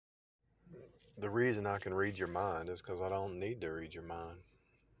The reason I can read your mind is because I don't need to read your mind.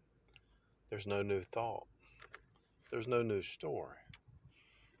 There's no new thought. There's no new story.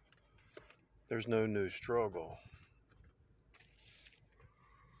 There's no new struggle.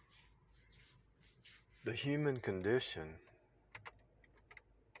 The human condition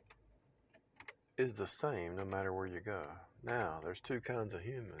is the same no matter where you go. Now, there's two kinds of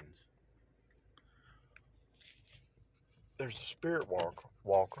humans. There's the spirit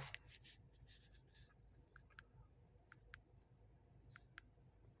walker,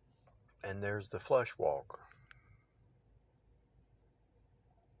 and there's the flesh walker.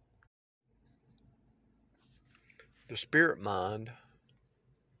 The spirit mind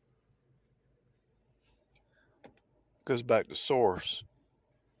goes back to source.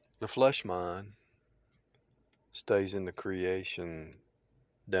 The flesh mind stays in the creation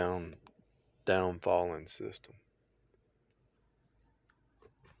downfalling system.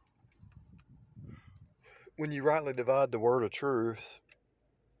 When you rightly divide the word of truth,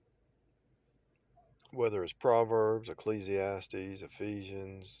 whether it's Proverbs, Ecclesiastes,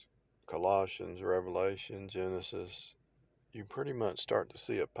 Ephesians, Colossians, Revelation, Genesis, you pretty much start to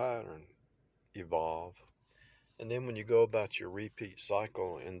see a pattern evolve. And then when you go about your repeat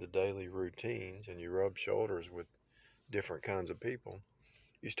cycle in the daily routines and you rub shoulders with different kinds of people,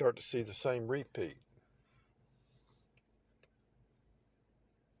 you start to see the same repeat.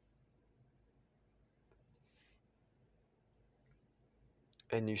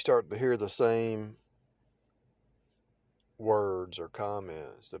 And you start to hear the same words or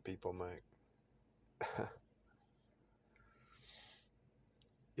comments that people make.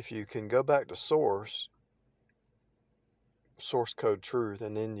 If you can go back to source code truth,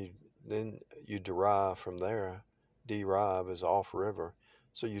 and then you derive from there. Derive is off river,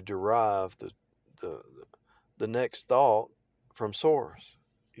 so you derive the next thought from source.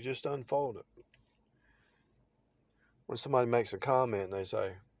 You just unfold it. When somebody makes a comment and they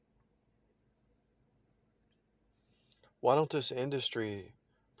say, "Why don't this industry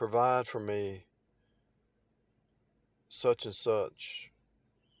provide for me such and such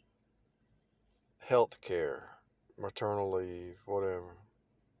health care, maternal leave, whatever?"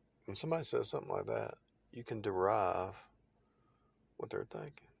 When somebody says something like that, you can derive what they're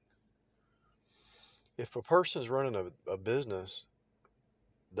thinking. If a person's running a business,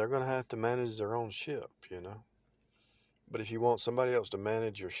 they're going to have to manage their own ship, But if you want somebody else to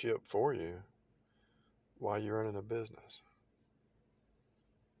manage your ship for you, why are you running a business?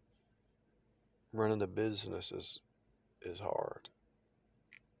 Running a business is hard.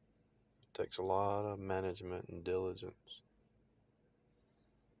 It takes a lot of management and diligence.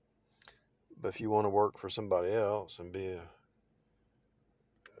 But if you want to work for somebody else and be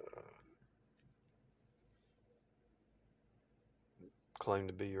claim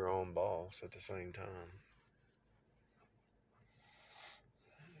to be your own boss at the same time,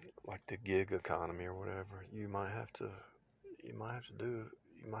 like the gig economy or whatever, you might have to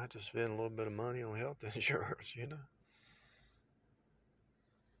spend a little bit of money on health insurance, I'm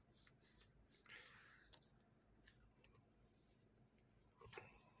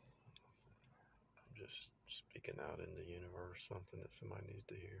just speaking out in the universe, something that somebody needs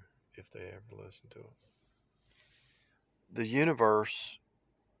to hear, if they ever listen to it. The universe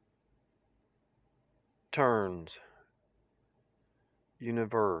turns.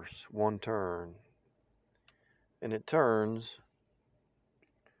 Universe, one turn. And it turns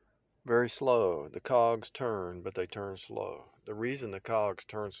very slow. The cogs turn, but they turn slow. The reason the cogs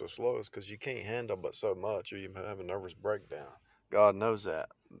turn so slow is because you can't handle but so much, or you have a nervous breakdown. God knows that.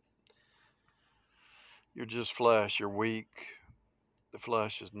 You're just flesh. You're weak. The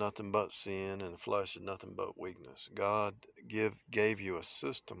flesh is nothing but sin, and the flesh is nothing but weakness. God gave you a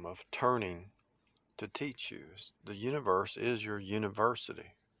system of turning to teach you. The universe is your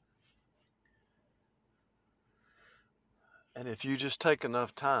university. And if you just take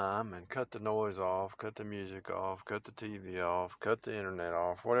enough time and cut the noise off, cut the music off, cut the TV off, cut the internet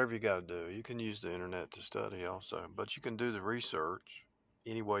off, whatever you got to do. You can use the internet to study also, but you can do the research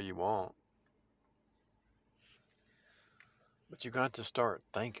any way you want. But you got to start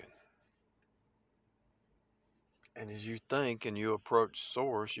thinking. And as you think and you approach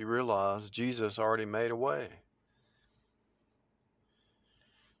source, you realize Jesus already made a way.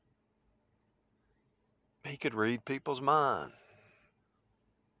 He could read people's mind.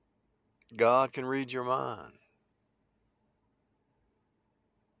 God can read your mind.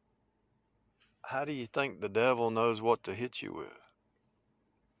 How do you think the devil knows what to hit you with?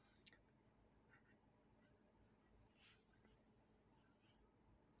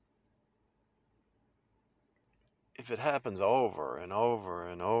 if it happens over and over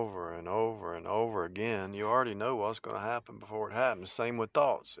and over and over and over again, you already know what's going to happen before it happens. Same with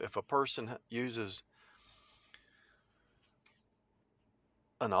thoughts. If a person uses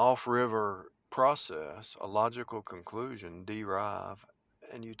an off-river process, a logical conclusion, derive,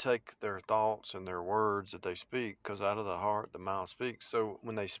 and you take their thoughts and their words that they speak, because out of the heart the mouth speaks. So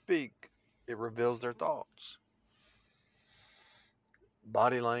when they speak, it reveals their thoughts.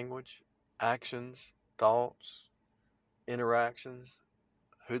 Body language, actions, thoughts, interactions,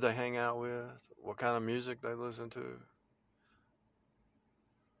 who they hang out with, what kind of music they listen to,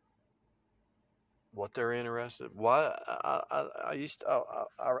 what they're interested. Why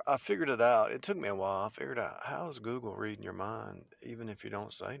I figured it out. It took me a while. I figured out, how is Google reading your mind even if you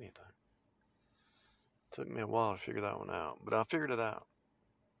don't say anything? It took me a while to figure that one out, but I figured it out.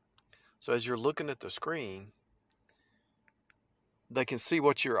 So as you're looking at the screen, they can see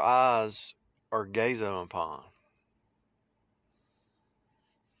what your eyes are gazing upon.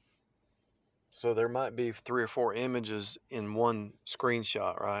 So there might be 3 or 4 images in one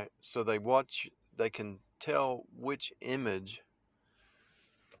screenshot, right? So they can tell which image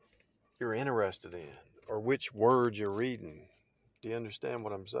you're interested in or which words you're reading. Do you understand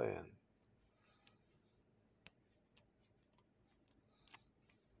what I'm saying?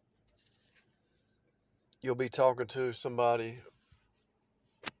 You'll be talking to somebody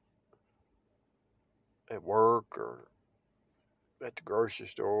at work or at the grocery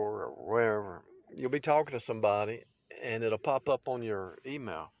store or wherever. You'll be talking to somebody and it'll pop up on your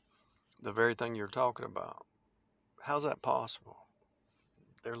email, the very thing you're talking about. How's that possible?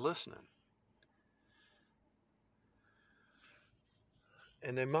 They're listening.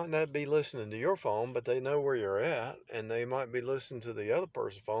 And they might not be listening to your phone, but they know where you're at, and they might be listening to the other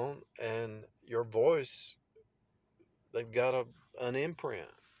person's phone, and your voice, they've got an imprint.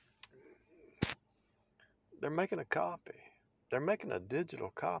 They're making a copy. They're making a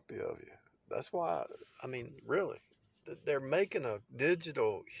digital copy of you. That's why, really, they're making a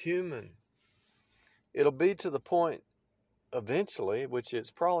digital human. It'll be to the point eventually, which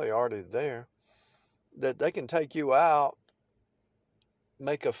it's probably already there, that they can take you out,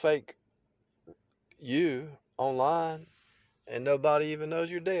 make a fake you online, and nobody even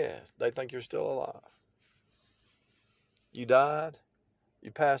knows you're dead. They think you're still alive. You died,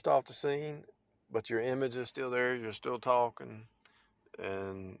 you passed off the scene, but your image is still there, you're still talking,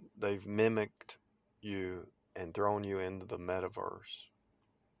 and they've mimicked you and thrown you into the metaverse.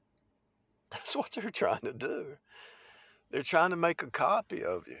 That's what they're trying to do. They're trying to make a copy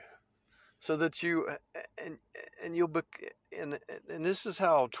of you so that you, and you'll be, and this is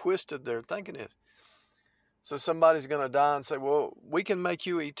how twisted their thinking is. So somebody's going to die and say, well, we can make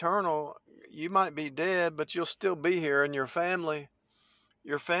you eternal. You might be dead, but you'll still be here, and your family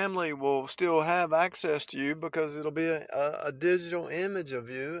will still have access to you because it'll be a digital image of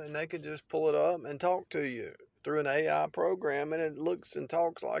you, and they can just pull it up and talk to you through an AI program, and it looks and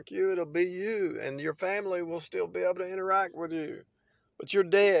talks like you. It'll be you, and your family will still be able to interact with you, but you're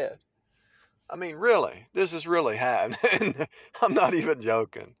dead. Really, this is really happening. I'm not even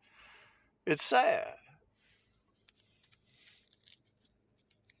joking. It's sad.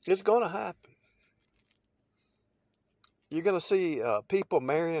 It's going to happen. You're going to see people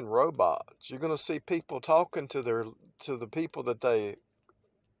marrying robots. You're going to see people talking to the people that they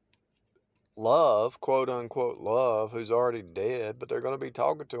love, quote unquote love, who's already dead, but they're going to be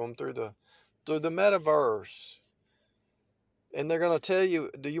talking to them through the metaverse. And they're going to tell you,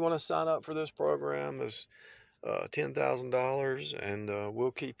 do you want to sign up for this program? It's $10,000, and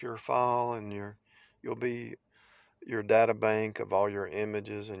we'll keep your file, and you'll be your data bank of all your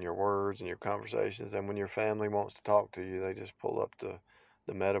images and your words and your conversations. And when your family wants to talk to you, they just pull up the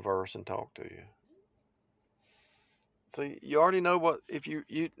metaverse and talk to you. So you already know what, if you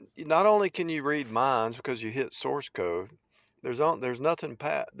not only can you read minds because you hit source code, there's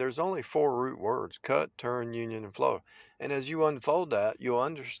only 4 root words: cut, turn, union, and flow. And as you unfold that, you'll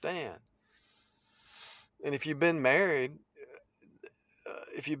understand. And if you've been married,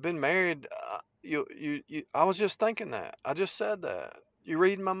 I was just thinking that. I just said that. You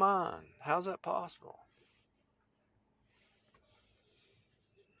read my mind. How's that possible?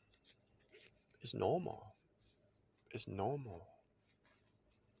 It's normal. It's normal.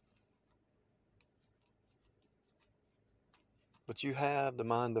 But you have the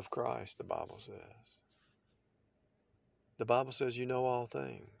mind of Christ, the Bible says. The Bible says you know all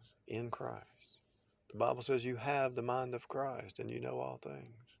things in Christ. The Bible says you have the mind of Christ and you know all things.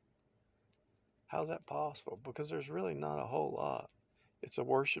 How's that possible? Because there's really not a whole lot. It's a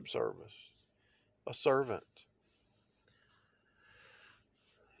worship service, a servant.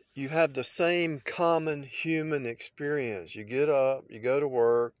 You have the same common human experience. You get up, you go to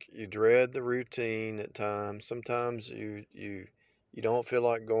work, you dread the routine at times. Sometimes you don't feel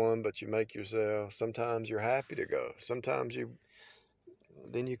like going, but you make yourself. Sometimes you're happy to go. Sometimes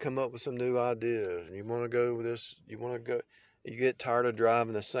then you come up with some new ideas and you want to go with this, you get tired of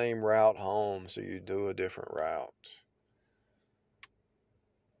driving the same route home, so you do a different route.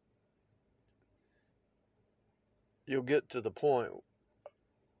 You'll get to the point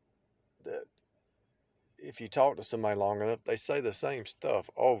that if you talk to somebody long enough, they say the same stuff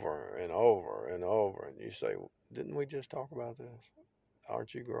over and over and over. And you say, didn't we just talk about this?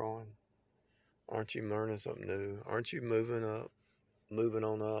 Aren't you growing? Aren't you learning something new? Aren't you moving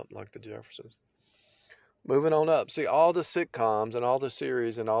on up like the Jeffersons? Moving on up. See, all the sitcoms and all the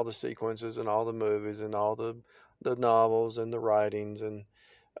series and all the sequences and all the movies and all the novels and the writings and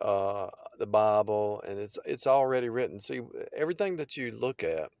the Bible, and it's already written. See, everything that you look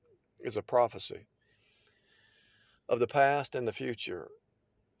at is a prophecy of the past and the future.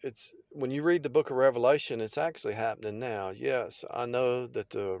 It's when you read the book of Revelation, it's actually happening now. Yes, I know that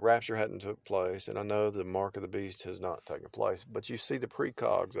the rapture hadn't took place, and I know the mark of the beast has not taken place, but you see the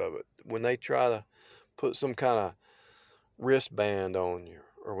precogs of it. When they try to put some kind of wristband on you,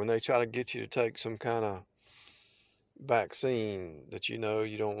 or when they try to get you to take some kind of vaccine that you know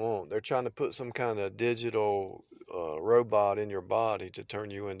you don't want, they're trying to put some kind of digital robot in your body to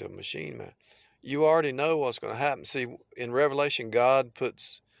turn you into a machine man. You already know what's going to happen. See, in Revelation, God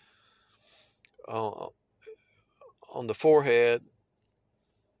puts on the forehead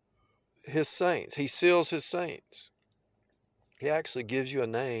his saints. He seals his saints. He actually gives you a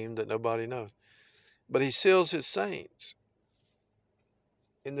name that nobody knows. But he seals his saints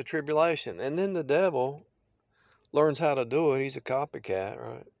in the tribulation. And then the devil learns how to do it. He's a copycat,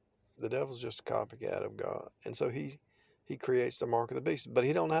 right? The devil's just a copycat of God. And so he creates the mark of the beast. But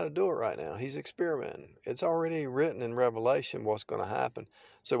he don't know how to do it right now. He's experimenting. It's already written in Revelation what's going to happen.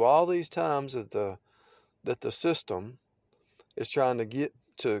 So all these times that the system is trying to get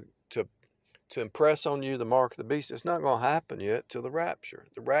to impress on you the mark of the beast, it's not going to happen yet till the rapture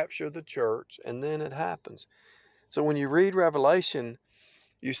of the church, and then it happens. So when you read Revelation,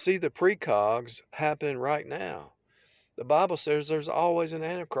 you see the precogs happening right now. The Bible says there's always an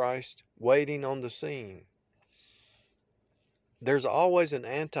Antichrist waiting on the scene. There's always an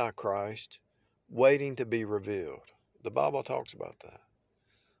Antichrist waiting to be revealed. The Bible talks about that.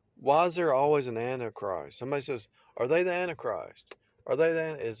 Why is there always an Antichrist? Somebody says, are they the Antichrist? Are they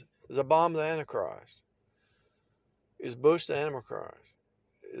is Obama the Antichrist? Is Bush the Antichrist?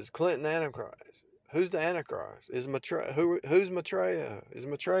 Is Clinton the Antichrist? Who's the Antichrist? Is who's Maitreya?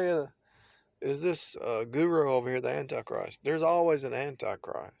 Is this guru over here the Antichrist? There's always an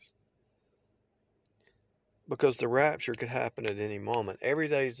Antichrist. Because the rapture could happen at any moment. Every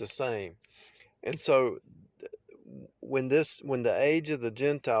day is the same. And so when the age of the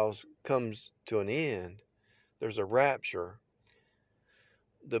Gentiles comes to an end, there's a rapture.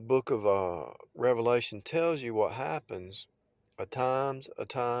 The book of Revelation tells you what happens a times,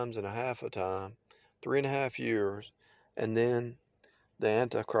 and a half a time, 3.5 years, and then the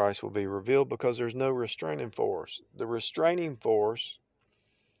Antichrist will be revealed because there's no restraining force. The restraining force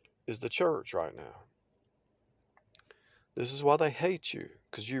is the church right now. This is why they hate you,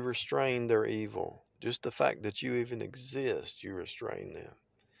 because you restrain their evil. Just the fact that you even exist, you restrain them.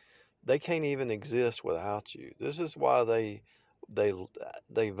 They can't even exist without you. This is why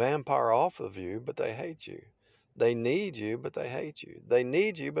they vampire off of you, but they hate you. They need you, but they hate you. They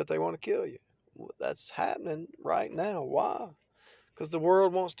need you, but they want to kill you. That's happening right now. Why? Because the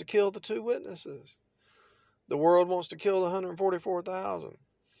world wants to kill the two witnesses. The world wants to kill the 144,000.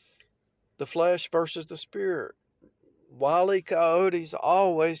 The flesh versus the spirit. Wile E. Coyote's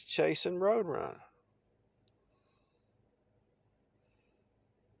always chasing Roadrunner.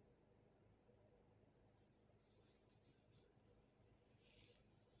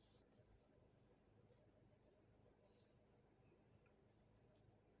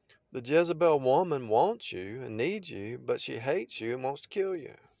 The Jezebel woman wants you and needs you, but she hates you and wants to kill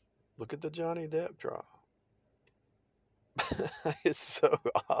you. Look at the Johnny Depp trial. It's so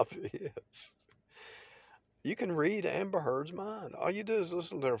obvious. You can read Amber Heard's mind. All you do is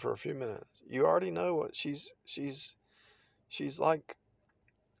listen to her for a few minutes. You already know what she's like.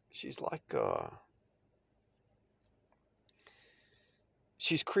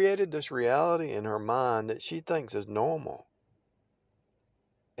 She's created this reality in her mind that she thinks is normal.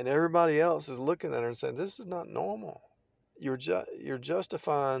 And everybody else is looking at her and saying, this is not normal. You're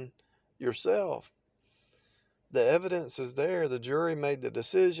justifying yourself. The evidence is there. The jury made the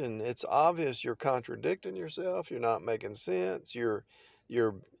decision. It's obvious you're contradicting yourself. You're not making sense. You're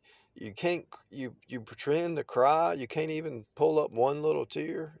You can't, you pretend to cry. You can't even pull up one little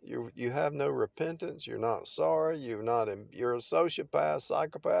tear. You have no repentance. You're not sorry. You're a sociopath,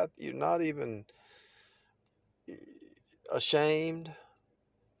 psychopath. You're not even ashamed.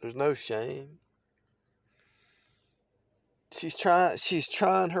 There's no shame. She's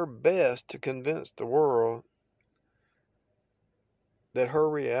trying her best to convince the world that her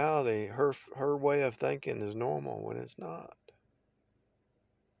reality, her way of thinking is normal when it's not.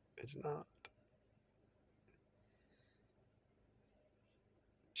 It's not.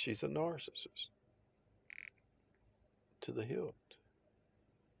 She's a narcissist to the hilt.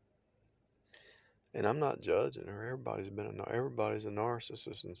 And I'm not judging her. Everybody's a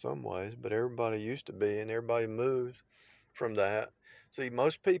narcissist in some ways, but everybody used to be, and everybody moves from that. See,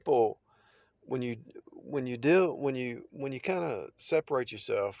 most people, when you kind of separate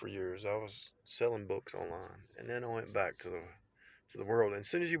yourself for years. I was selling books online, and then I went back to the world. And as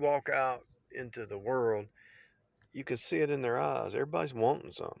soon as you walk out into the world, you can see it in their eyes. Everybody's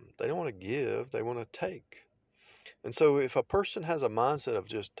wanting something. They don't want to give. They want to take. And so if a person has a mindset of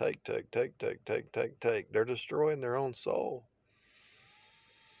just take, they're destroying their own soul.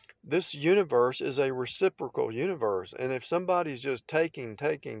 This universe is a reciprocal universe. And if somebody's just taking,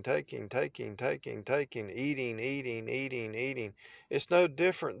 eating, it's no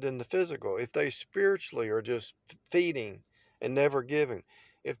different than the physical. If they spiritually are just feeding and never giving,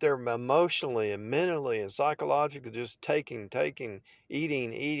 if they're emotionally and mentally and psychologically just taking,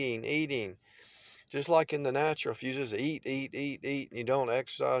 eating, just like in the natural, if you just eat, and you don't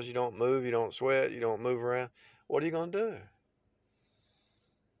exercise, you don't move, you don't sweat, you don't move around, what are you going to do?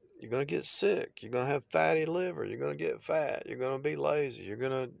 You're going to get sick. You're going to have fatty liver. You're going to get fat. You're going to be lazy. You're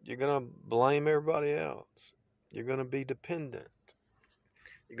going to blame everybody else. You're going to be dependent.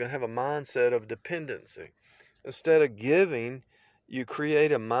 You're going to have a mindset of dependency. Instead of giving, you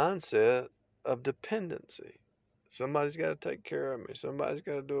create a mindset of dependency. Somebody's got to take care of me. Somebody's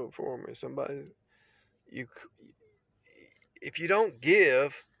got to do it for me. If you don't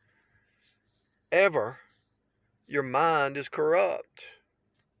give ever, your mind is corrupt.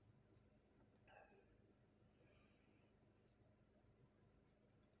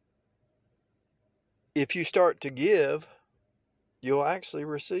 If you start to give, you'll actually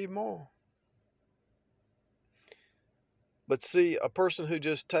receive more. But see, a person who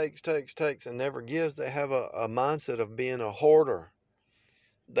just takes and never gives, they have a mindset of being a hoarder.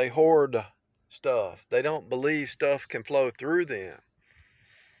 They hoard stuff. They don't believe stuff can flow through them.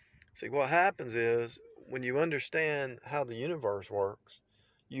 See, what happens is when you understand how the universe works,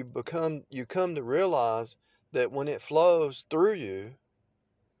 you come to realize that when it flows through you,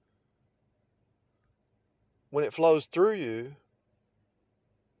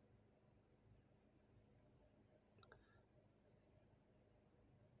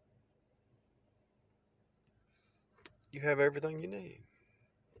 you have everything you need.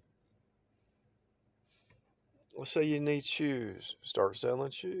 Let's say you need shoes. Start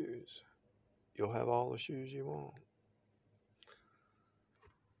selling shoes. You'll have all the shoes you want.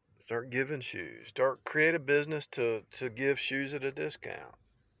 Start giving shoes. Create a business to give shoes at a discount.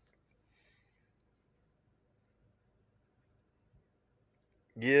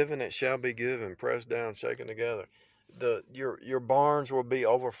 Give and it shall be given, pressed down, shaken together. Your barns will be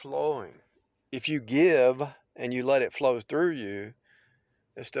overflowing. If you give and you let it flow through you,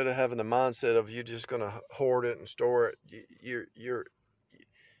 instead of having the mindset of you just going to hoard it and store it, you're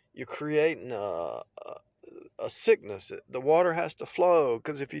creating a sickness. The water has to flow,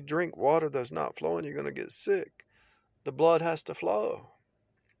 because if you drink water that's not flowing, you're going to get sick. The blood has to flow.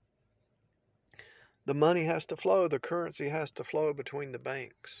 The money has to flow. The currency has to flow between the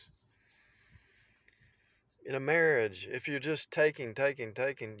banks. In a marriage, if you're just taking,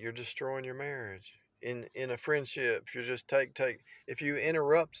 you're destroying your marriage. In a friendship, if you just take. If you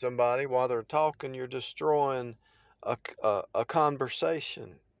interrupt somebody while they're talking, you're destroying a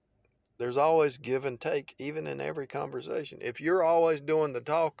conversation. There's always give and take, even in every conversation. If you're always doing the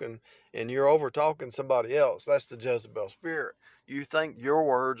talking and you're over talking somebody else, that's the Jezebel spirit. You think your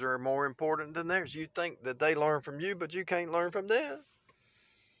words are more important than theirs. You think that they learn from you, but you can't learn from them.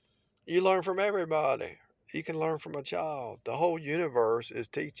 You learn from everybody. You can learn from a child. The whole universe is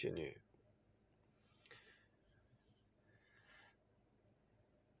teaching you.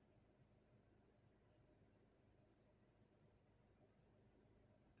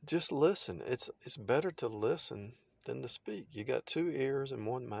 Just listen. It's better to listen than to speak. You got two ears and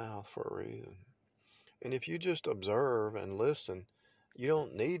one mouth for a reason. And if you just observe and listen, you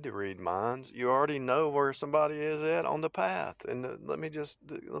don't need to read minds. You already know where somebody is at on the path. And let me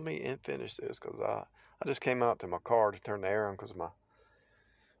finish this, because I just came out to my car to turn the air on, because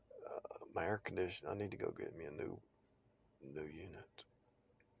my air conditioner, I need to go get me a new unit.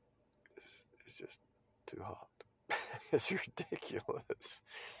 It's just too hot. It's ridiculous.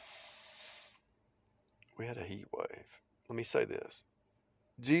 We had a heat wave. Let me say this.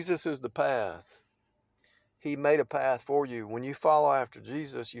 Jesus is the path. He made a path for you. When you follow after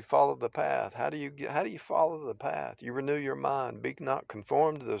Jesus, you follow the path. How do you follow the path? You renew your mind. Be not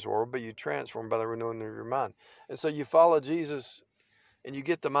conformed to this world, but you transform by the renewing of your mind. And so you follow Jesus and you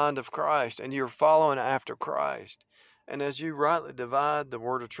get the mind of Christ and you're following after Christ. And as you rightly divide the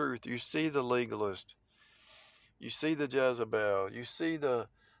word of truth, you see the legalist, you see the Jezebel, you see the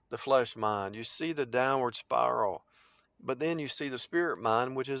flesh mind, you see the downward spiral. But then you see the spirit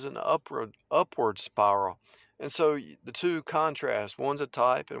mind, which is an upward spiral. And so the two contrast. One's a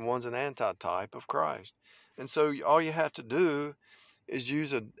type and one's an anti-type of Christ. And so all you have to do is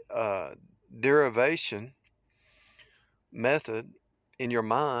use a derivation method in your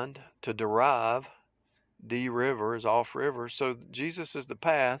mind to derive. D-river is off river. So Jesus is the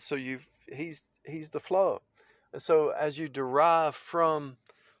path. So he's the flow. And so as you derive from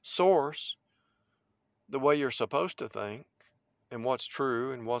source the way you're supposed to think, and what's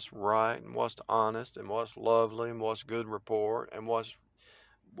true, and what's right, and what's honest, and what's lovely, and what's good report, and what's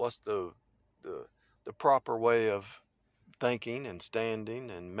the proper way of thinking and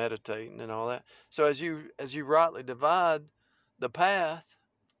standing and meditating and all that. So as you rightly divide the path,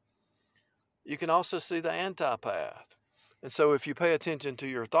 you can also see the anti-path. And so if you pay attention to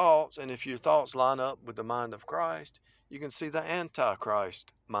your thoughts, and if your thoughts line up with the mind of Christ, you can see the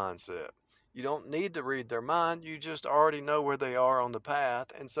anti-Christ mindset. You don't need to read their mind. You just already know where they are on the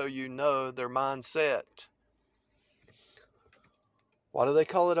path, and so you know their mindset. Why do they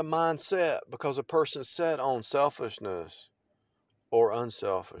call it a mindset? Because a person's set on selfishness or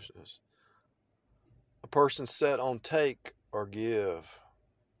unselfishness. A person's set on take or give.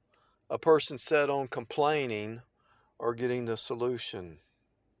 A person's set on complaining or getting the solution.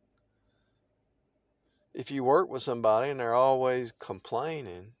 If you work with somebody and they're always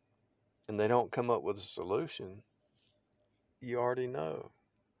complaining, and they don't come up with a solution, you already know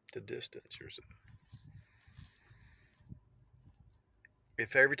to distance yourself.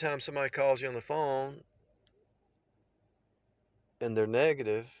 If every time somebody calls you on the phone and they're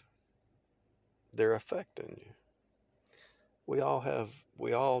negative, they're affecting you. We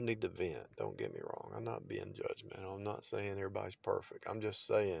all need to vent. Don't get me wrong. I'm not being judgmental. I'm not saying everybody's perfect. I'm just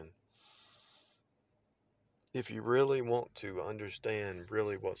saying, if you really want to understand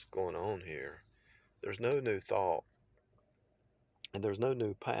really what's going on here, there's no new thought and there's no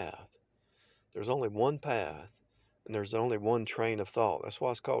new path. There's only one path and there's only one train of thought. That's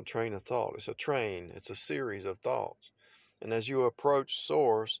why it's called train of thought. It's a train. It's a series of thoughts. And as you approach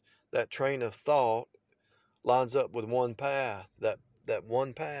source, that train of thought lines up with one path, that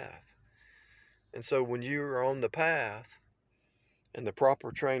one path. And so when you are on the path and the proper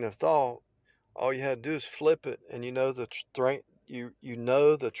train of thought, all you had to do is flip it, and you know the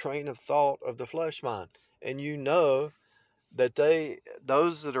train of thought of the flesh mind, and you know that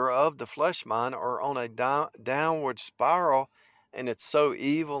those that are of the flesh mind are on a downward spiral, and it's so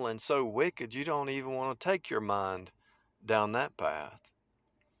evil and so wicked you don't even want to take your mind down that path.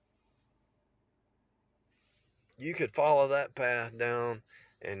 You could follow that path down,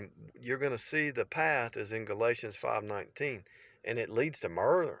 and you're going to see the path is in Galatians 5:19, and it leads to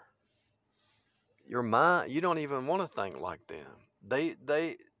murder. Your mind, you don't even want to think like them. They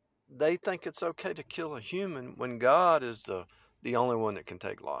think it's okay to kill a human when God is the only one that can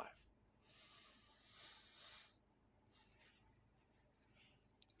take life.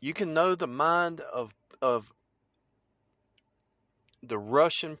 You can know the mind of the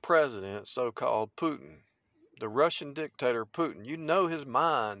Russian president, so-called Putin, the Russian dictator Putin. You know his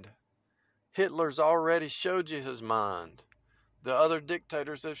mind. Hitler's already showed you his mind. The other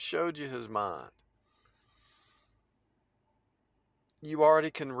dictators have showed you his mind. You already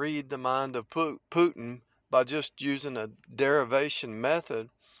can read the mind of Putin by just using a derivation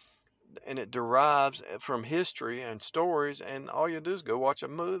method, and it derives from history and stories, and all you do is go watch a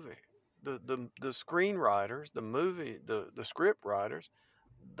movie. The screenwriters, the script writers,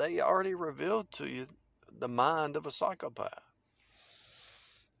 they already revealed to you the mind of a psychopath,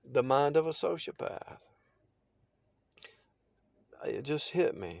 the mind of a sociopath. It just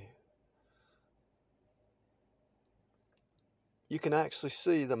hit me. You can actually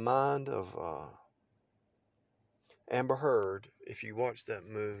see the mind of Amber Heard if you watch that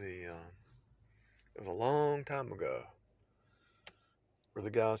movie. It was a long time ago where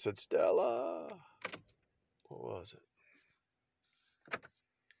the guy said, "Stella." What was it?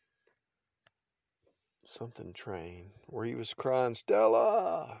 Something train. Where he was crying,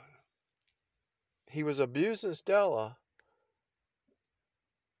 "Stella." he was abusing Stella.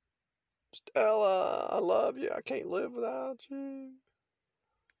 Stella, I love you. I can't live without you.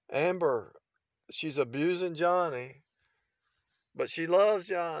 Amber, she's abusing Johnny, but she loves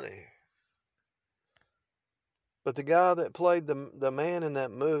Johnny. But the guy that played the man in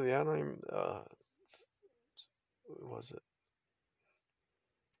that movie, I don't even, what was it?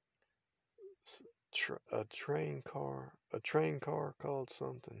 A train car called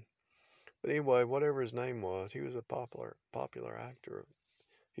something. But anyway, whatever his name was, he was a popular actor.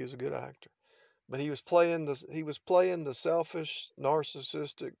 He was a good actor. But he was playing the selfish,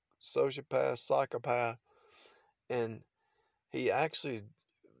 narcissistic, sociopath, psychopath, and he actually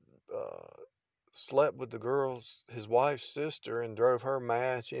slept with his wife's sister, and drove her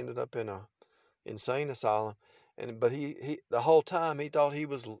mad. She ended up in a insane asylum. But he the whole time he thought he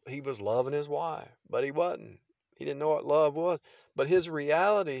was loving his wife, but he wasn't. He didn't know what love was. But his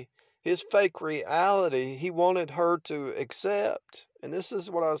reality, his fake reality, he wanted her to accept. And this is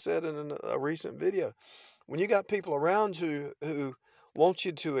what I said in a recent video. When you got people around you who want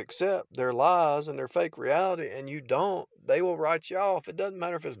you to accept their lies and their fake reality, and you don't, they will write you off. It doesn't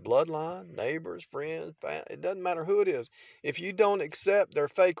matter if it's bloodline, neighbors, friends, family. It doesn't matter who it is. If you don't accept their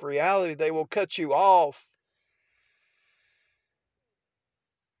fake reality, they will cut you off.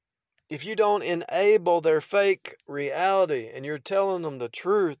 If you don't enable their fake reality and you're telling them the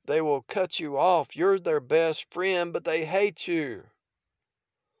truth, they will cut you off. You're their best friend, but they hate you.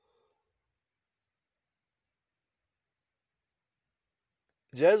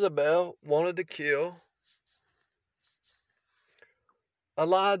 Jezebel wanted to kill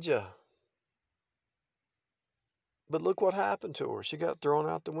Elijah. But look what happened to her. She got thrown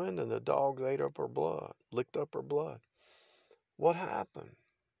out the window and the dogs ate up her blood, licked up her blood. What happened?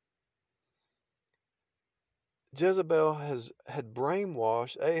 Jezebel had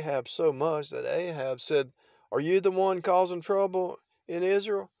brainwashed Ahab so much that Ahab said, "Are you the one causing trouble in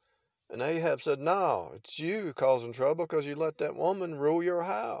Israel?" And Ahab said, "No, it's you causing trouble because you let that woman rule your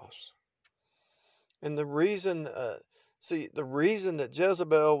house." And the reason, the reason that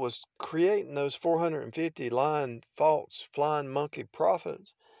Jezebel was creating those 450 lying, false, flying monkey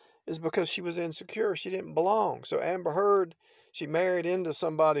prophets is because she was insecure. She didn't belong. So Amber Heard, she married into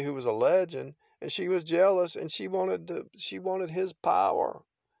somebody who was a legend, and she was jealous, and she wanted his power.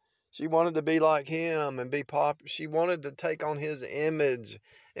 She wanted to be like him and be popular. She wanted to take on his image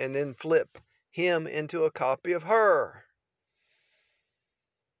and then flip him into a copy of her.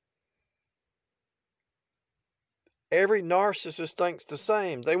 Every narcissist thinks the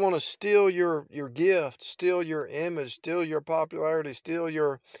same. They want to steal your gift, steal your image, steal your popularity, steal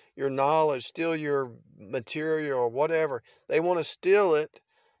your knowledge, steal your material or whatever. They want to steal it,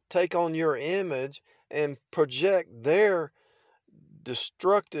 take on your image, and project their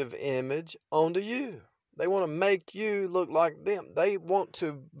destructive image onto you. They want to make you look like them. They want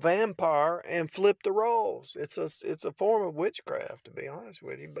to vampire and flip the roles. It's a form of witchcraft, to be honest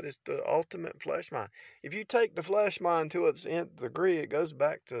with you, but it's the ultimate flesh mind. If you take the flesh mind to its nth degree, it goes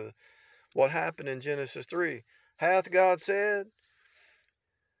back to what happened in Genesis 3. Hath God said,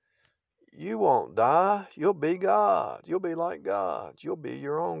 you won't die. You'll be God. You'll be like God. You'll be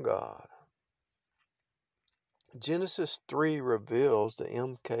your own God. Genesis 3 reveals the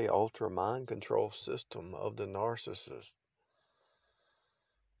MK Ultra mind control system of the narcissist.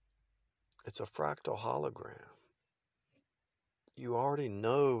 It's a fractal hologram. You already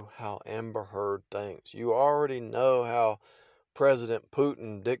know how Amber Heard thinks. You already know how President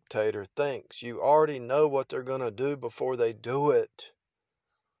Putin, dictator, thinks. You already know what they're going to do before they do it.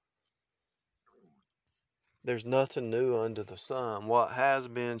 There's nothing new under the sun. What has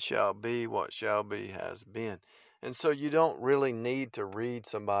been shall be. What shall be has been. And so you don't really need to read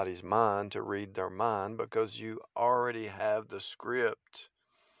somebody's mind to read their mind, because you already have the script.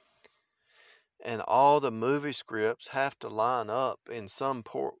 And all the movie scripts have to line up in some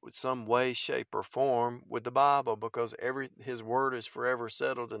way, shape, or form with the Bible, because His word is forever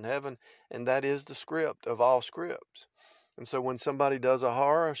settled in heaven, and that is the script of all scripts. And so when somebody does a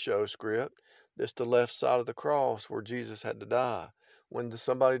horror show script, it's the left side of the cross where Jesus had to die. When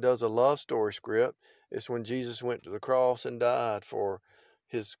somebody does a love story script, it's when Jesus went to the cross and died for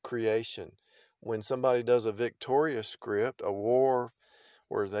his creation. When somebody does a victorious script, a war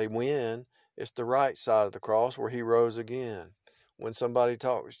where they win, it's the right side of the cross where he rose again. When somebody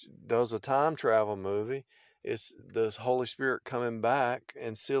does a time travel movie, it's the Holy Spirit coming back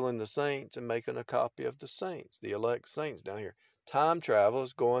and sealing the saints and making a copy of the saints, the elect saints down here. Time travel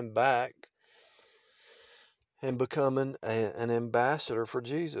is going back and becoming an ambassador for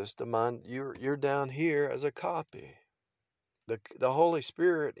Jesus. You're down here as a copy. The Holy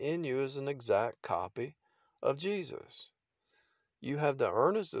Spirit in you is an exact copy of Jesus. You have the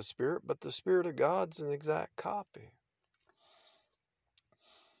earnest of the Spirit, but the Spirit of God's an exact copy.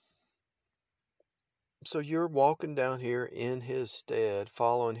 So you're walking down here in His stead,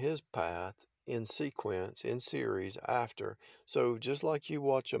 following His path in sequence, in series, after. So just like you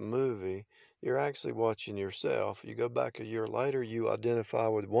watch a movie, you're actually watching yourself. You go back a year later, you identify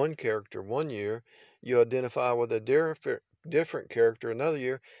with one character one year, you identify with a different character another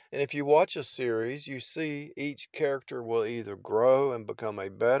year. And if you watch a series, you see each character will either grow and become a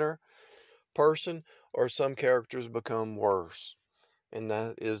better person, or some characters become worse. And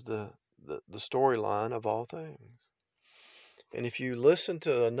that is the storyline of all things. And if you listen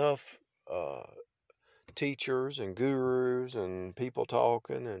to enough teachers and gurus and people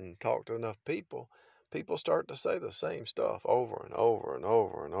talking and talk to enough people, people start to say the same stuff over and over and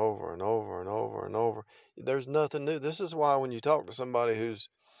over and over and over and over and over. There's nothing new. This is why when you talk to somebody who's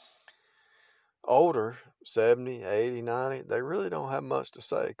older, 70, 80, 90, they really don't have much to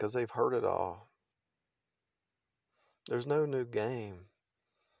say because they've heard it all. There's no new game.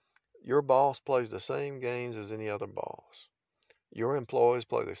 Your boss plays the same games as any other boss. Your employees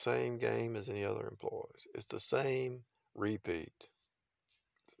play the same game as any other employees. It's the same repeat.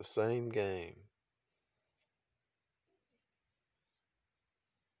 It's the same game.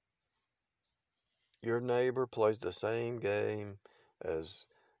 Your neighbor plays the same game as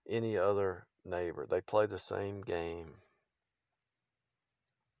any other neighbor. They play the same game.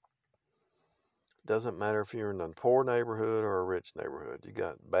 Doesn't matter if you're in a poor neighborhood or a rich neighborhood. You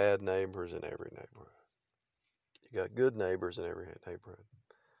got bad neighbors in every neighborhood. You got good neighbors in every neighborhood.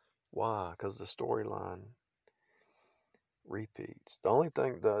 Why? Because the storyline repeats. The only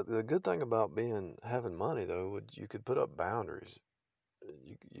thing, the good thing about having money though, you could put up boundaries.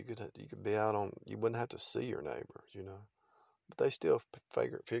 You could be out on. You wouldn't have to see your neighbors, you know, but they still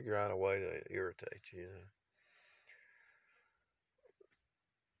figure out a way to irritate you. You know,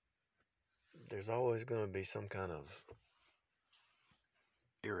 there's always going to be some kind of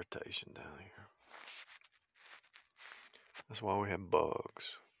irritation down here. That's why we have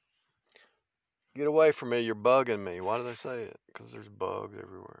bugs. Get away from me, you're bugging me. Why do they say it? Because there's bugs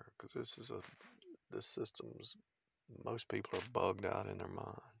everywhere. Because this system's, most people are bugged out in their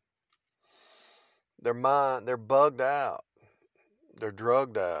mind. They're bugged out. They're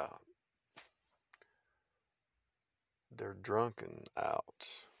drugged out. They're drunken out.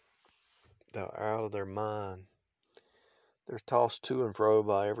 They're out of their mind. They're tossed to and fro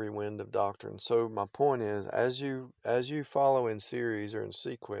by every wind of doctrine. So my point is, as you follow in series or in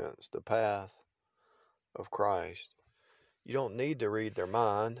sequence the path of Christ, you don't need to read their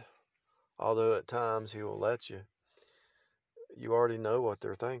mind, although at times He will let you. You already know what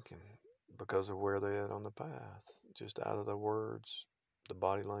they're thinking because of where they're at on the path, just out of the words, the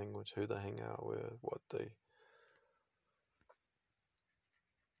body language, who they hang out with, what they...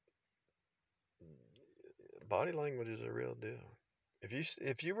 Body language is a real deal.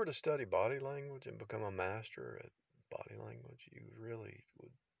 If you were to study body language and become a master at body language, you really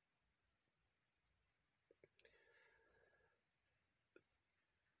would.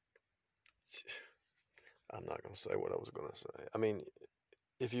 I'm not going to say what I was going to say. I mean,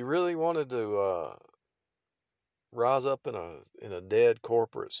 if you really wanted to rise up in a dead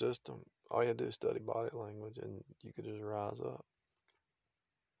corporate system, all you had to do is study body language, and you could just rise up.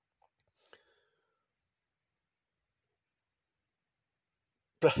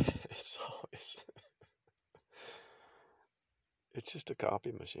 But it's just a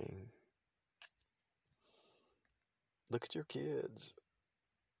copy machine. Look at your kids.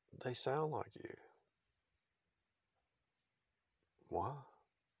 They sound like you. Why?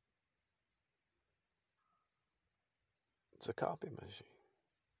 It's a copy machine.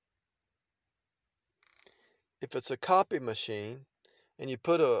 If it's a copy machine and you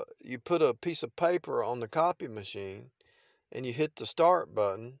put a piece of paper on the copy machine and you hit the start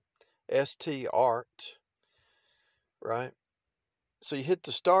button, START, right? So you hit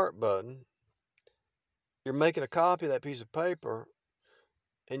the start button, you're making a copy of that piece of paper,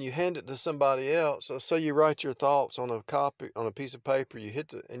 and you hand it to somebody else. So you write your thoughts on a piece of paper, you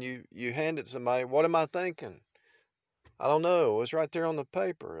hit and you hand it to somebody. What am I thinking? I don't know. It's right there on the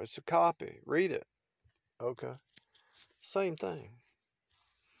paper. It's a copy. Read it. Okay. Same thing.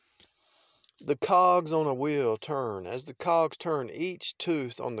 The cogs on a wheel turn. As the cogs turn, each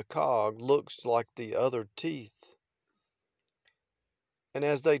tooth on the cog looks like the other teeth. And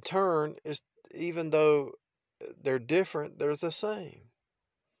as they turn, even though they're different, they're the same.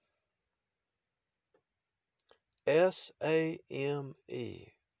 SAME.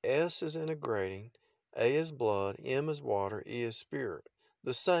 S is integrating. A is blood, M is water, E is spirit.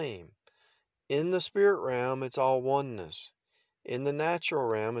 The same. In the spirit realm, it's all oneness. In the natural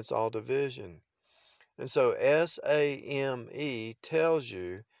realm, it's all division. And so SAME tells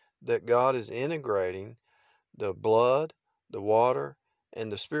you that God is integrating the blood, the water,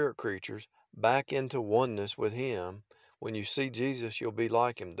 and the spirit creatures back into oneness with Him. When you see Jesus, you'll be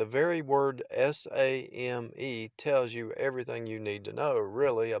like Him. The very word SAME tells you everything you need to know,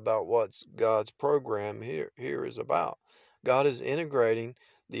 really, about what God's program here is about. God is integrating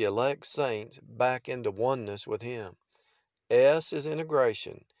the elect saints back into oneness with Him. S is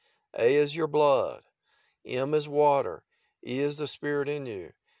integration. A is your blood. M is water. E is the spirit in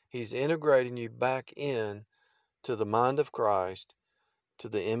you. He's integrating you back in to the mind of Christ, to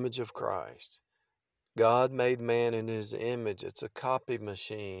the image of Christ. God made man in His image. It's a copy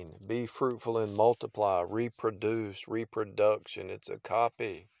machine. Be fruitful and multiply, reproduce, reproduction. It's a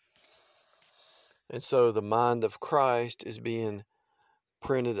copy. And so the mind of Christ is being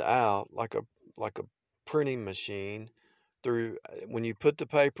printed out like a printing machine. Through when you put the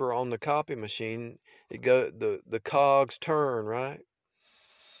paper on the copy machine, the cogs turn, right?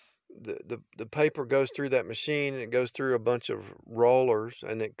 The paper goes through that machine, and it goes through a bunch of rollers,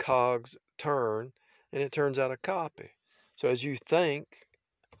 and the cogs turn, and it turns out a copy. So as you think,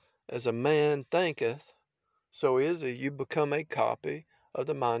 as a man thinketh, so is he. You become a copy of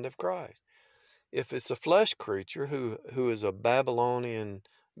the mind of Christ. If it's a flesh creature who is a Babylonian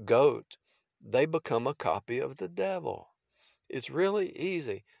goat, they become a copy of the devil. It's really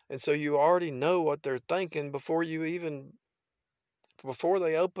easy. And so you already know what they're thinking before they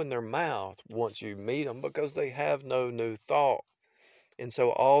open their mouth once you meet them, because they have no new thought. And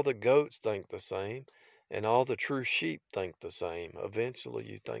so all the goats think the same, and all the true sheep think the same.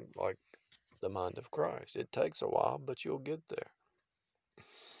 Eventually you think like the mind of Christ. It takes a while, but you'll get there.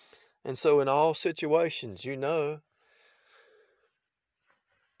 And so in all situations,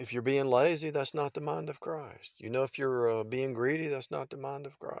 if you're being lazy, that's not the mind of Christ. If you're being greedy, that's not the mind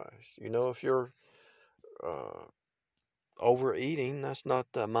of Christ. If you're overeating, that's not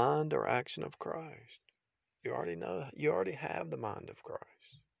the mind or action of Christ. You already know. You already have the mind of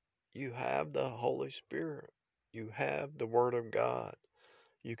Christ. You have the Holy Spirit. You have the Word of God.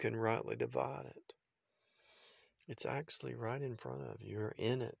 You can rightly divide it. It's actually right in front of you. You're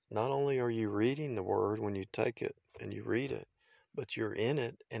in it. Not only are you reading the Word when you take it and you read it, but you're in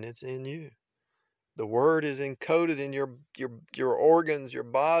it and it's in you. The Word is encoded in your organs, your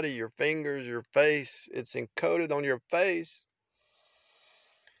body, your fingers, your face. It's encoded on your face.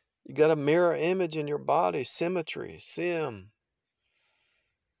 You got a mirror image in your body, symmetry,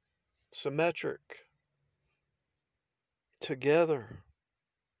 symmetric, together,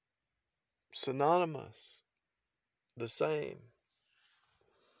 synonymous, the same.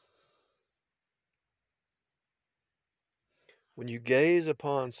 When you gaze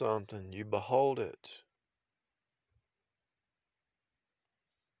upon something, you behold it.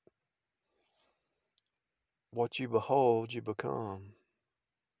 What you behold, you become.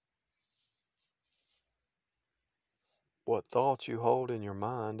 What thoughts you hold in your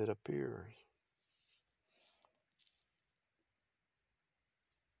mind, it appears.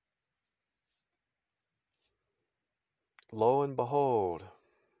 Lo and behold,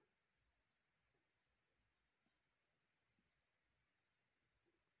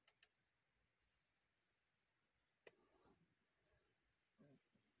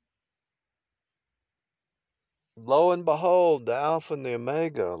 the Alpha and the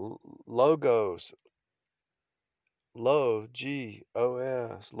Omega, Logos, Lo,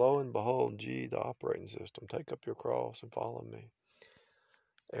 G-O-S, lo and behold, G, the operating system. Take up your cross and follow me.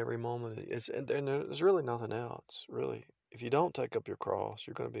 Every moment, and there's really nothing else, really. If you don't take up your cross,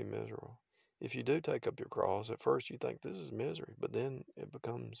 you're going to be miserable. If you do take up your cross, at first you think this is misery, but then it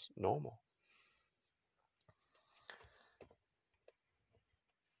becomes normal.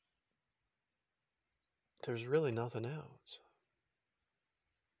 There's really nothing else.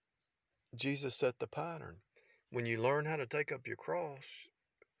 Jesus set the pattern. When you learn how to take up your cross,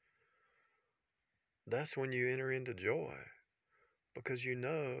 that's when you enter into joy, because you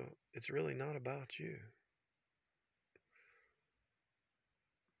know it's really not about you.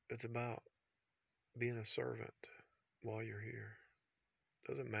 It's about being a servant while you're here.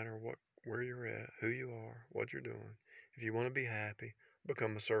 Doesn't matter where you're at, who you are, what you're doing. If you want to be happy,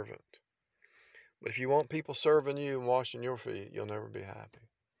 become a servant. But if you want people serving you and washing your feet, you'll never be happy.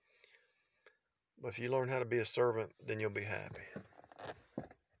 But if you learn how to be a servant, then you'll be happy.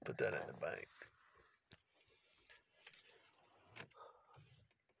 Put that in the bank.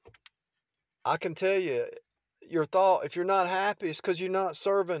 I can tell you, your thought, if you're not happy, it's because you're not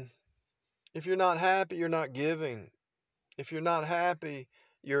serving. If you're not happy, you're not giving. If you're not happy,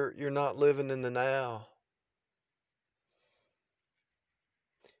 you're not living in the now.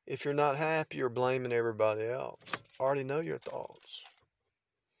 If you're not happy, you're blaming everybody else. I already know your thoughts.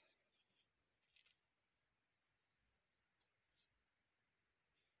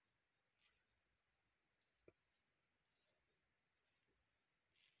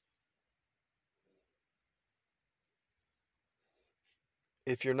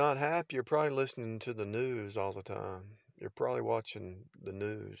 If you're not happy, you're probably listening to the news all the time. You're probably watching the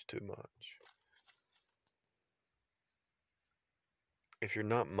news too much. If you're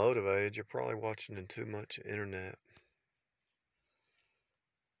not motivated, you're probably watching too much internet.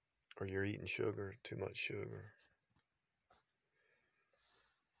 Or you're eating sugar, too much sugar.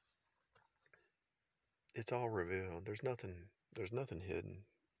 It's all revealed. There's nothing hidden.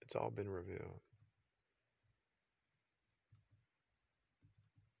 It's all been revealed.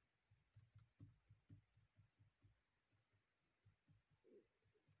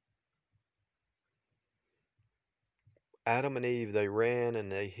 Adam and Eve, they ran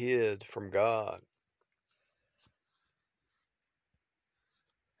and they hid from God.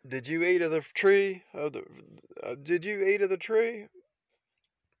 Did you eat of the tree? Did you eat of the tree?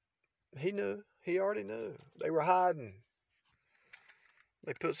 He knew. He already knew. They were hiding.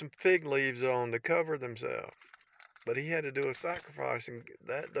 They put some fig leaves on to cover themselves. But he had to do a sacrifice, and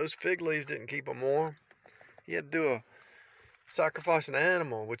those fig leaves didn't keep them warm. He had to do a sacrifice an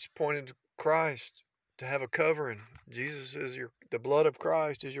animal, which pointed to Christ, to have a covering. Jesus is the blood of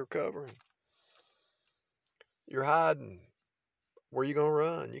Christ is your covering. You're hiding. Where are you going to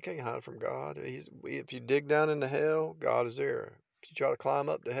run? You can't hide from God. If you dig down into hell, God is there. If you try to climb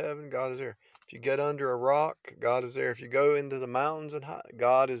up to heaven, God is there. If you get under a rock, God is there. If you go into the mountains and hide,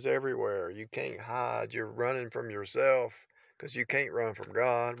 God is everywhere. You can't hide. You're running from yourself because you can't run from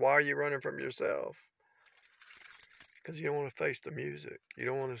God. Why are you running from yourself? Because you don't want to face the music. You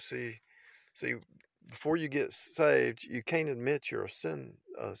don't want to see, before you get saved, you can't admit you're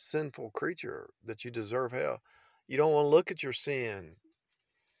a sinful creature, that you deserve hell. You don't want to look at your sin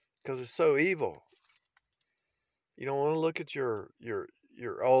because it's so evil. You don't want to look at your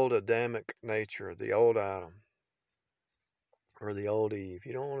old Adamic nature, the old Adam or the old Eve.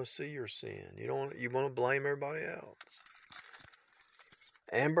 You don't want to see your sin. You want to blame everybody else.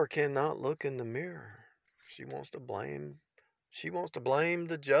 Amber cannot look in the mirror. She wants to blame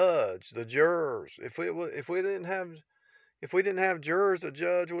the judge, the jurors. If we didn't have jurors, the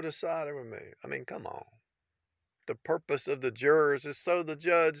judge would have sided with me. I mean, come on. The purpose of the jurors is so the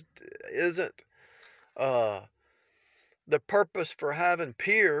judge isn't. The purpose for having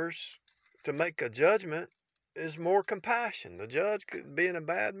peers to make a judgment is more compassion. The judge could be in a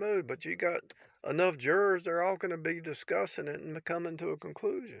bad mood, but you got enough jurors, they're all going to be discussing it and coming to a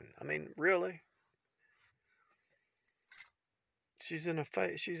conclusion. I mean, really. She's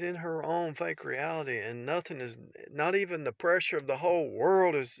in her own fake reality, and not even the pressure of the whole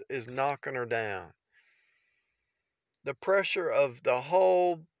world is knocking her down. The pressure of the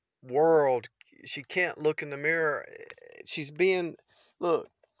whole world, she can't look in the mirror. Look,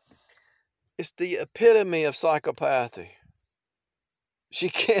 it's the epitome of psychopathy. She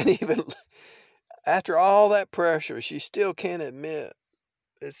can't even, after all that pressure, she still can't admit.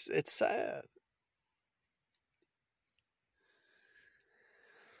 It's sad.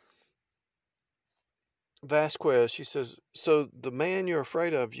 Vasquez, she says, so the man you're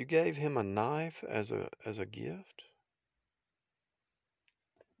afraid of, you gave him a knife as a gift?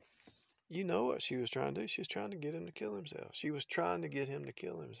 You know what she was trying to do. She was trying to get him to kill himself. She was trying to get him to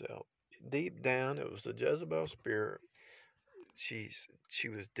kill himself. Deep down, it was the Jezebel spirit. She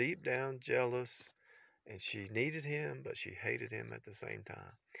was deep down jealous, and she needed him, but she hated him at the same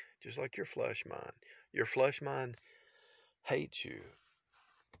time. Just like your flesh mind. Your flesh mind hates you.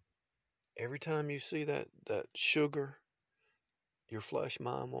 Every time you see that sugar, your flesh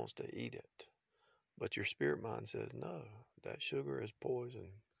mind wants to eat it. But your spirit mind says, no, that sugar is poison.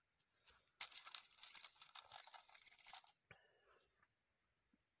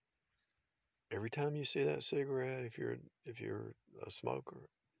 Every time you see that cigarette, if you're a smoker,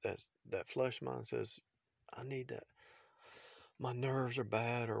 that flesh mind says, I need that. My nerves are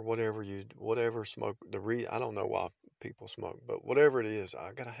bad, or whatever smoke. I don't know why people smoke, but whatever it is,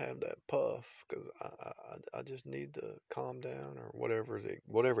 I gotta have that puff because I just need to calm down, or whatever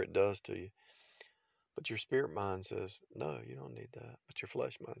it does to you. But your spirit mind says, no, you don't need that. But your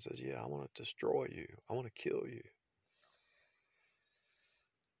flesh mind says, yeah, I want to destroy you. I want to kill you.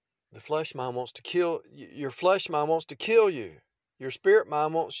 The flesh mind wants to kill your flesh mind wants to kill you. Your spirit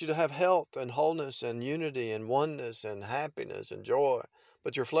mind wants you to have health and wholeness and unity and oneness and happiness and joy.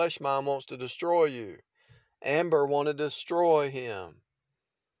 But your flesh mind wants to destroy you. Amber wanted to destroy him.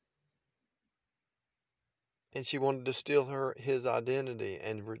 And she wanted to steal his identity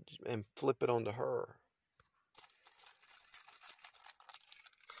and flip it onto her.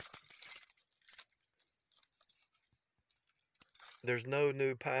 There's no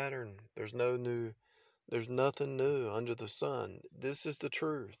new pattern. There's nothing new under the sun. This is the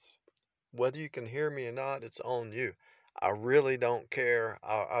truth. Whether you can hear me or not, it's on you. I really don't care.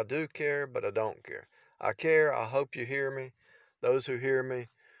 I do care, but I don't care. I care. I hope you hear me. Those who hear me,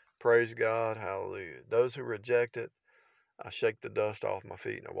 praise God. Hallelujah. Those who reject it, I shake the dust off my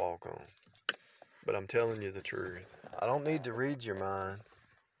feet and I walk on. But I'm telling you the truth. I don't need to read your mind,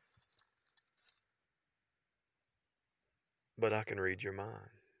 but I can read your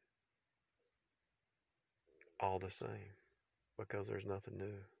mind. All the same, because there's nothing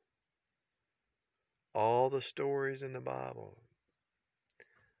new. All the stories in the Bible,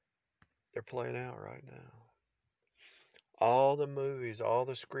 they're playing out right now. All the movies, all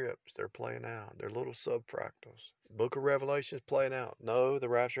the scripts, they're playing out. They're little subfractals. Book of Revelation is playing out. No, the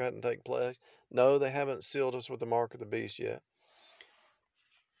rapture hadn't taken place. No, they haven't sealed us with the mark of the beast yet.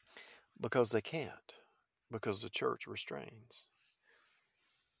 Because they can't. Because the church restrains.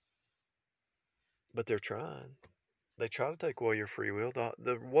 But they're trying. They try to take away your free will.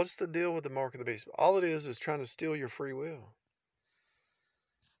 What's the deal with the mark of the beast? All it is trying to steal your free will.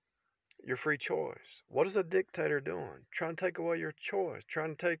 Your free choice. What is a dictator doing? Trying to take away your choice.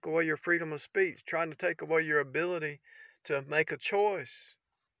 Trying to take away your freedom of speech. Trying to take away your ability to make a choice.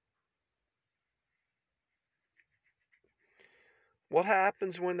 What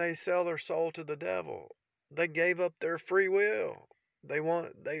happens when they sell their soul to the devil? They gave up their free will.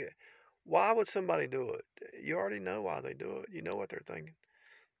 Why would somebody do it? You already know why they do it. You know what they're thinking.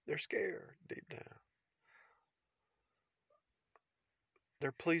 They're scared deep down.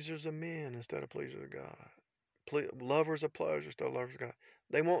 They're pleasers of men instead of pleasers of God. Lovers of pleasure instead of lovers of God.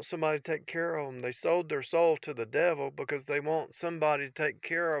 They want somebody to take care of them. They sold their soul to the devil because they want somebody to take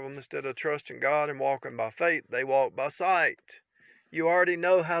care of them instead of trusting God and walking by faith. They walk by sight. You already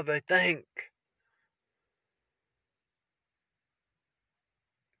know how they think.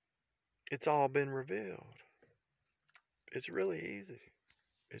 It's all been revealed. It's really easy.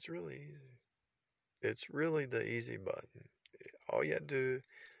 It's really easy. It's really the easy button. All you have to do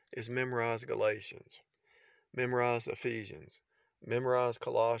is memorize Galatians, memorize Ephesians, memorize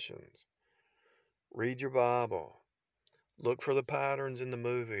Colossians, read your Bible, look for the patterns in the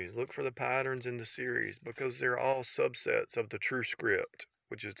movies, look for the patterns in the series, because they're all subsets of the true script,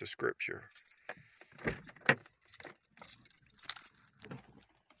 which is the scripture.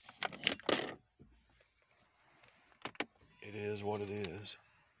 It is what it is.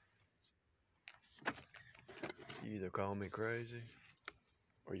 You either call me crazy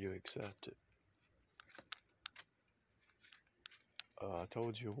or you accept it. I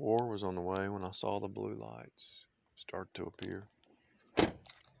told you war was on the way when I saw the blue lights start to appear.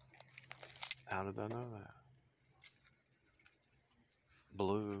 How did I know that?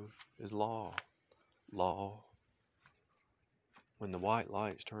 Blue is law. Law. When the white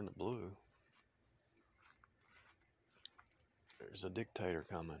lights turn to blue, there's a dictator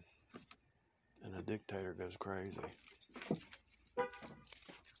coming. And the dictator goes crazy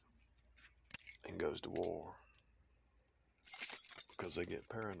and goes to war because they get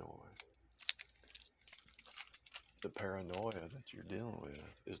paranoid. The paranoia that you're dealing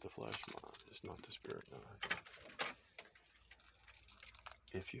with is the flesh mind. It's not the spirit mind.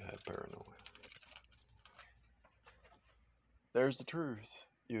 If you have paranoia. There's the truth.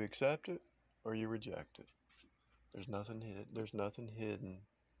 You accept it or you reject it. There's nothing hidden.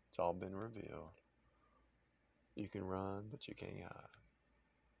 It's all been revealed. You can run, but you can't hide.